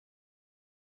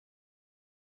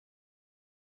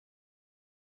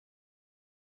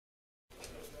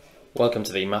Welcome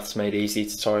to the Maths Made Easy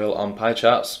tutorial on pie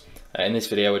charts. In this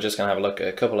video we're just going to have a look at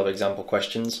a couple of example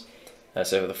questions.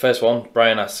 So for the first one,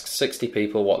 Brian asks 60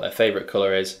 people what their favourite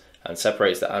colour is and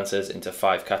separates the answers into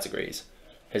 5 categories.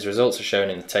 His results are shown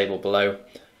in the table below.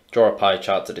 Draw a pie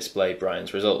chart to display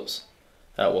Brian's results.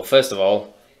 Well, first of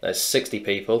all, there's 60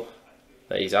 people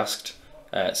that he's asked.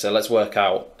 So let's work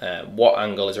out what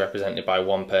angle is represented by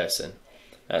one person.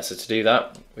 So to do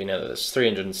that, we know that there's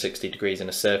 360 degrees in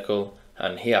a circle,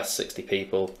 and he asked 60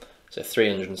 people, so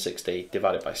 360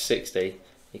 divided by 60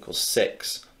 equals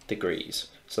 6 degrees.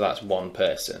 So that's one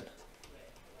person.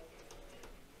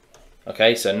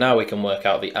 Okay, so now we can work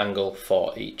out the angle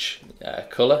for each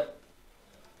colour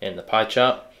in the pie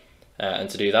chart. And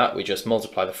to do that, we just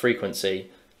multiply the frequency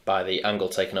by the angle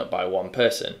taken up by one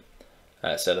person.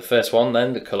 So the first one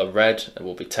then, the colour red,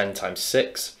 will be 10 times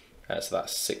 6, so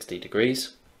that's 60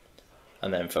 degrees.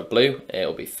 And then for blue, it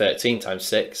will be 13 times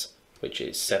 6, which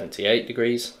is 78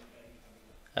 degrees.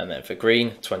 And then for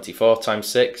green, 24 times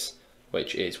 6,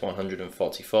 which is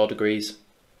 144 degrees.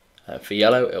 For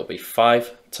yellow, it'll be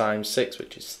 5 times 6,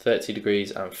 which is 30 degrees.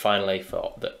 And finally,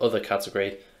 for the other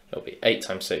category, it'll be 8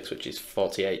 times 6, which is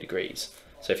 48 degrees.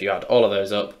 So if you add all of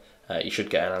those up, you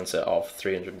should get an answer of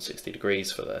 360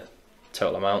 degrees for the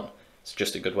total amount. It's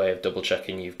just a good way of double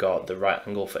checking you've got the right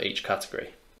angle for each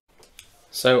category.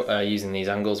 So using these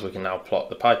angles, we can now plot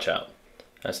the pie chart.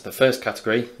 So the first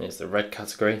category is the red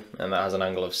category, and that has an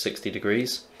angle of 60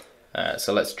 degrees.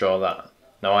 So let's draw that.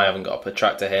 Now I haven't got a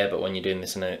protractor here, but when you're doing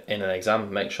this in an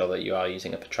exam, make sure that you are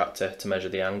using a protractor to measure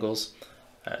the angles.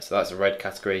 So that's a red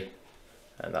category,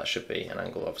 and that should be an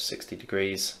angle of 60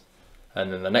 degrees.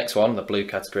 And then the next one, the blue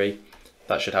category,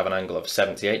 that should have an angle of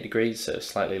 78 degrees, so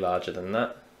slightly larger than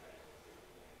that.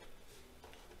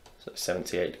 So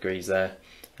 78 degrees there.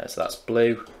 So that's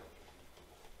blue.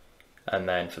 And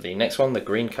then for the next one, the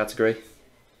green category,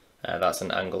 that's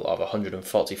an angle of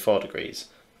 144 degrees.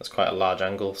 That's quite a large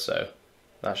angle, so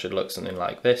that should look something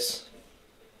like this.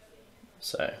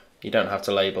 So you don't have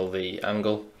to label the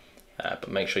angle, but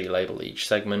make sure you label each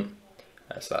segment.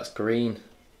 So that's green.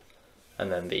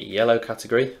 And then the yellow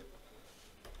category,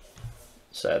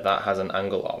 so that has an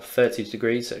angle of 30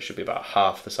 degrees, so it should be about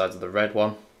half the size of the red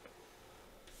one.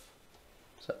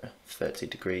 So 30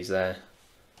 degrees there,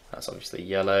 that's obviously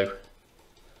yellow.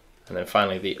 And then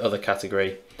finally the other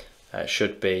category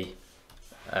should be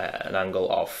an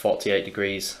angle of 48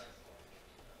 degrees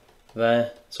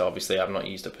there. So obviously I've not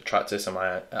used a protractor, so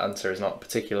my answer is not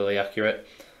particularly accurate.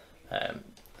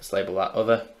 Let's label that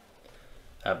other.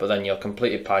 But then your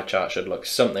completed pie chart should look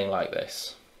something like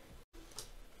this.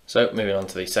 So moving on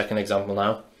to the second example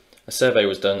now. A survey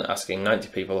was done asking 90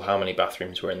 people how many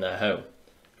bathrooms were in their home.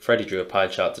 Freddie drew a pie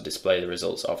chart to display the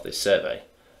results of this survey.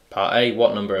 Part A,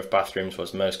 what number of bathrooms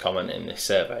was most common in this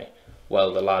survey?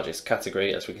 Well, the largest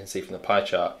category, as we can see from the pie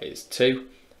chart, is 2,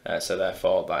 so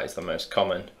therefore that is the most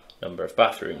common number of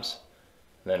bathrooms.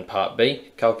 And then part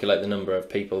B, calculate the number of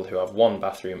people who have one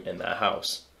bathroom in their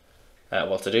house.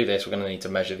 Well, to do this we're going to need to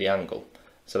measure the angle.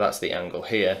 So that's the angle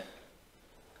here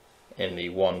in the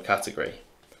 1 category.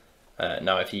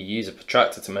 Now if you use a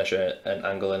protractor to measure an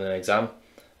angle in an exam,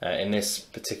 in this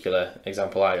particular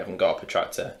example I haven't got a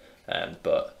protractor,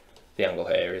 but the angle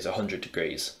here is 100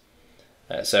 degrees.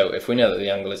 So if we know that the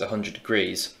angle is 100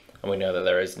 degrees and we know that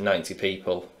there is 90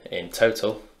 people in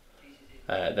total,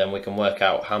 then we can work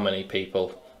out how many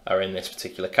people are in this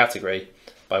particular category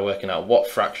by working out what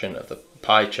fraction of the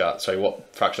pie chart,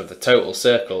 what fraction of the total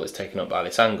circle is taken up by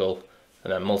this angle,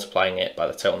 and then multiplying it by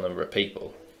the total number of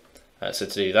people. So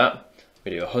to do that,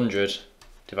 we do 100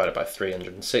 divided by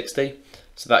 360.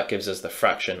 So that gives us the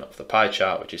fraction of the pie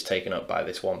chart which is taken up by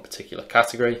this one particular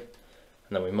category,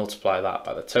 and then we multiply that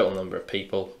by the total number of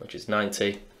people, which is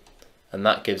 90, and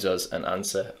that gives us an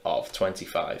answer of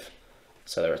 25.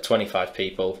 So there are 25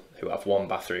 people who have one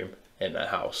bathroom in their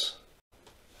house.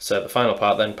 So the final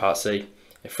part then, part C,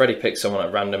 if Freddie picks someone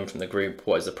at random from the group,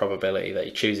 what is the probability that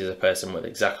he chooses a person with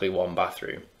exactly one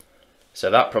bathroom? So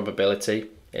that probability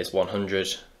is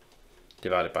 100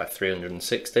 divided by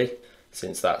 360.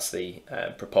 Since that's the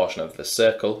proportion of the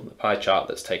circle, the pie chart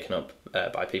that's taken up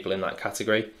by people in that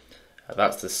category.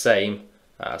 That's the same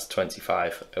as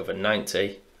 25 over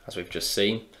 90, as we've just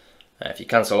seen. If you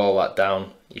cancel all that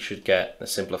down, you should get the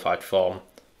simplified form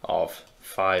of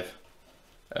 5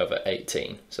 over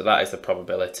 18. So that is the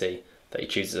probability that he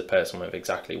chooses a person with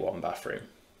exactly one bathroom.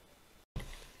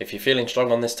 If you're feeling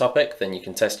strong on this topic, then you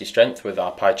can test your strength with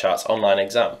our pie charts online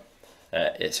exam.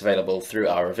 It's available through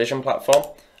our revision platform,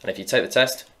 And if you take the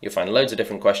test, you'll find loads of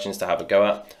different questions to have a go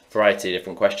at, variety of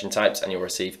different question types, and you'll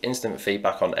receive instant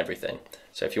feedback on everything.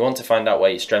 So if you want to find out where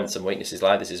your strengths and weaknesses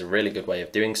lie, this is a really good way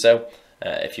of doing so.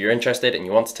 If you're interested and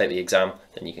you want to take the exam,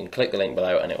 then you can click the link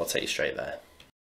below and it will take you straight there.